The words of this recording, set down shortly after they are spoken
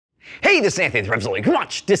Hey, this is Anthony with RevZilla. Come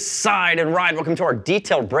watch, decide, and ride. Welcome to our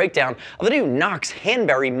detailed breakdown of the new Knox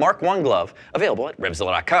Hanbury MK1 glove, available at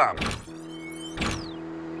RevZilla.com.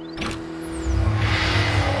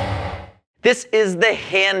 This is the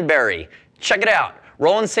Hanbury. Check it out.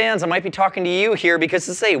 Roland Sands, I might be talking to you here because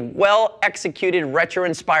this is a well-executed,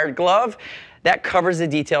 retro-inspired glove that covers the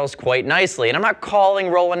details quite nicely. And I'm not calling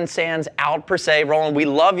Roland Sands out per se. Roland, we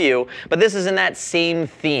love you, but this is in that same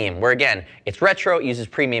theme where, again, it's retro, it uses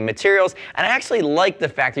premium materials, and I actually like the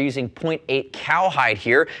fact they're using 0.8 cowhide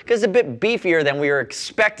here because it's a bit beefier than we were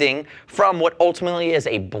expecting from what ultimately is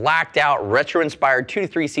a blacked out, retro-inspired 2 to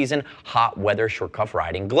 3 season hot weather short cuff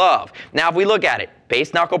riding glove. Now, if we look at it,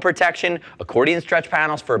 base knuckle protection, accordion stretch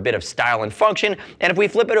panels for a bit of style and function, and if we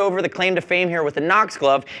flip it over, the claim to fame here with the Knox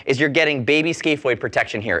glove is you're getting baby scaphoid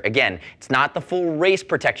protection here. Again, it's not the full race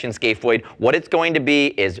protection scaphoid. What it's going to be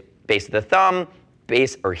is base of the thumb,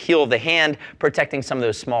 base or heel of the hand, protecting some of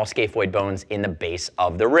those small scaphoid bones in the base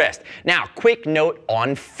of the wrist. Now, quick note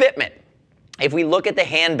on fitment. If we look at the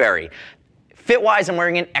Hanbury, fit-wise, I'm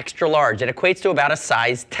wearing an extra large. It equates to about a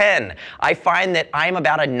size 10. I find that I'm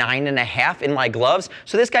about a 9.5 in my gloves,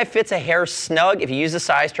 so this guy fits a hair snug. If you use the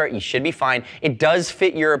size chart, you should be fine. It does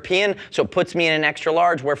fit European, so it puts me in an extra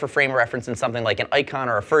large, where for frame of reference in something like an Icon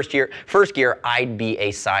or a first gear, I'd be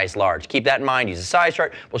a size large. Keep that in mind. Use the size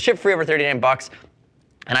chart. We'll ship free over 39 bucks.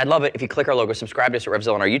 And I'd love it if you click our logo, subscribe to us at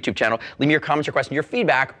RevZilla on our YouTube channel, leave me your comments, your questions, your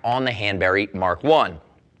feedback on the Hanbury MK1.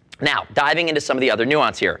 Now, diving into some of the other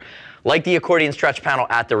nuance here. Like the accordion stretch panel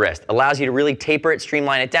at the wrist, allows you to really taper it,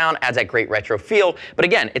 streamline it down, adds that great retro feel. But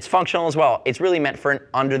again, it's functional as well. It's really meant for an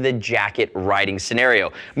under the jacket riding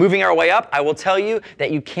scenario. Moving our way up, I will tell you that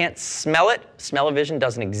you can't smell it. Smell-o-vision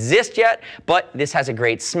doesn't exist yet, but this has a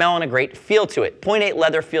great smell and a great feel to it. 0.8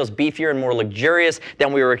 leather feels beefier and more luxurious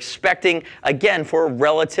than we were expecting, again, for a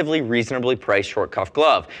relatively reasonably priced short cuff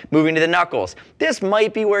glove. Moving to the knuckles, this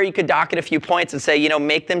might be where you could dock it a few points and say, you know,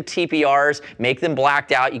 make them TPRs, make them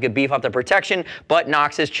blacked out. You could beef up the protection, but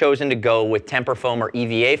Knox has chosen to go with temper foam or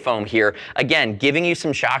EVA foam here, again, giving you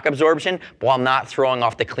some shock absorption while not throwing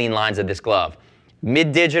off the clean lines of this glove.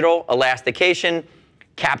 Mid-digital elastication,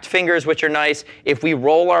 capped fingers, which are nice. If we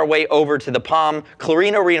roll our way over to the palm,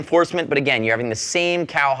 Clarino reinforcement, but again, you're having the same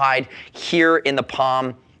cowhide here in the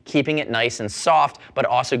palm, keeping it nice and soft, but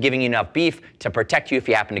also giving you enough beef to protect you if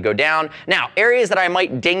you happen to go down. Now, areas that I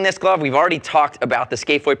might ding this glove, we've already talked about the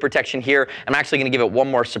scaphoid protection here. I'm actually going to give it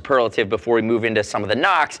one more superlative before we move into some of the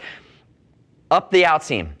Knox. Up the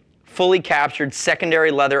outseam, fully captured,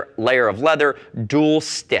 secondary layer of leather, dual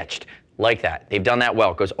stitched. Like that. They've done that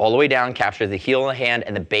well. It goes all the way down, captures the heel of the hand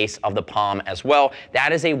and the base of the palm as well.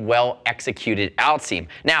 That is a well-executed outseam.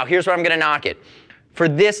 Now, here's where I'm going to knock it. For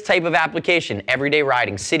this type of application, everyday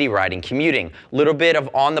riding, city riding, commuting, little bit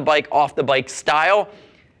of on the bike, off the bike style,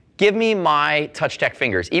 give me my touch tech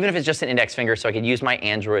fingers, even if it's just an index finger so I could use my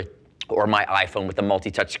Android or my iPhone with a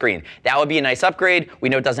multi-touch screen. That would be a nice upgrade. We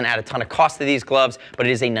know it doesn't add a ton of cost to these gloves, but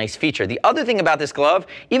it is a nice feature. The other thing about this glove,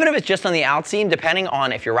 even if it's just on the outseam, depending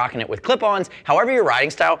on if you're rocking it with clip-ons, however your riding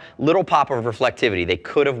style, little pop of reflectivity. They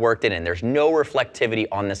could have worked it in. There's no reflectivity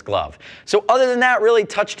on this glove. So other than that, really,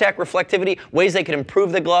 touch tech, reflectivity, ways they could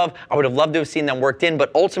improve the glove, I would have loved to have seen them worked in,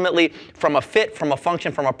 but ultimately, from a fit, from a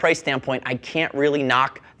function, from a price standpoint, I can't really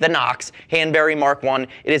knock the Knox Hanbury MK1.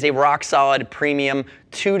 It is a rock solid premium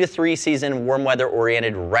 2 to 3 season warm weather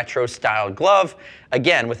oriented retro style glove,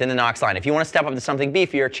 again within the Knox line. If you want to step up to something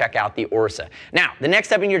beefier, check out the Orsa. Now, the next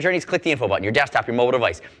step in your journey is click the info button, your desktop, your mobile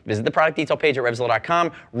device. Visit the product detail page at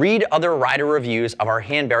RevZilla.com. Read other rider reviews of our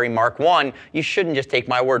Hanbury MK1. You shouldn't just take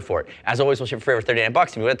my word for it. As always, we'll ship for over 39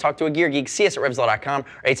 bucks. If you want to talk to a gear geek, see us at RevZilla.com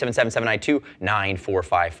or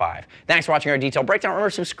 877-792-9455. Thanks for watching our detailed breakdown. Remember,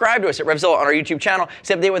 subscribe to us at RevZilla on our YouTube channel.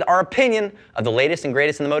 Stay up to date with our opinion of the latest and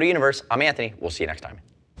greatest in the moto universe. I'm Anthony. We'll see you next time.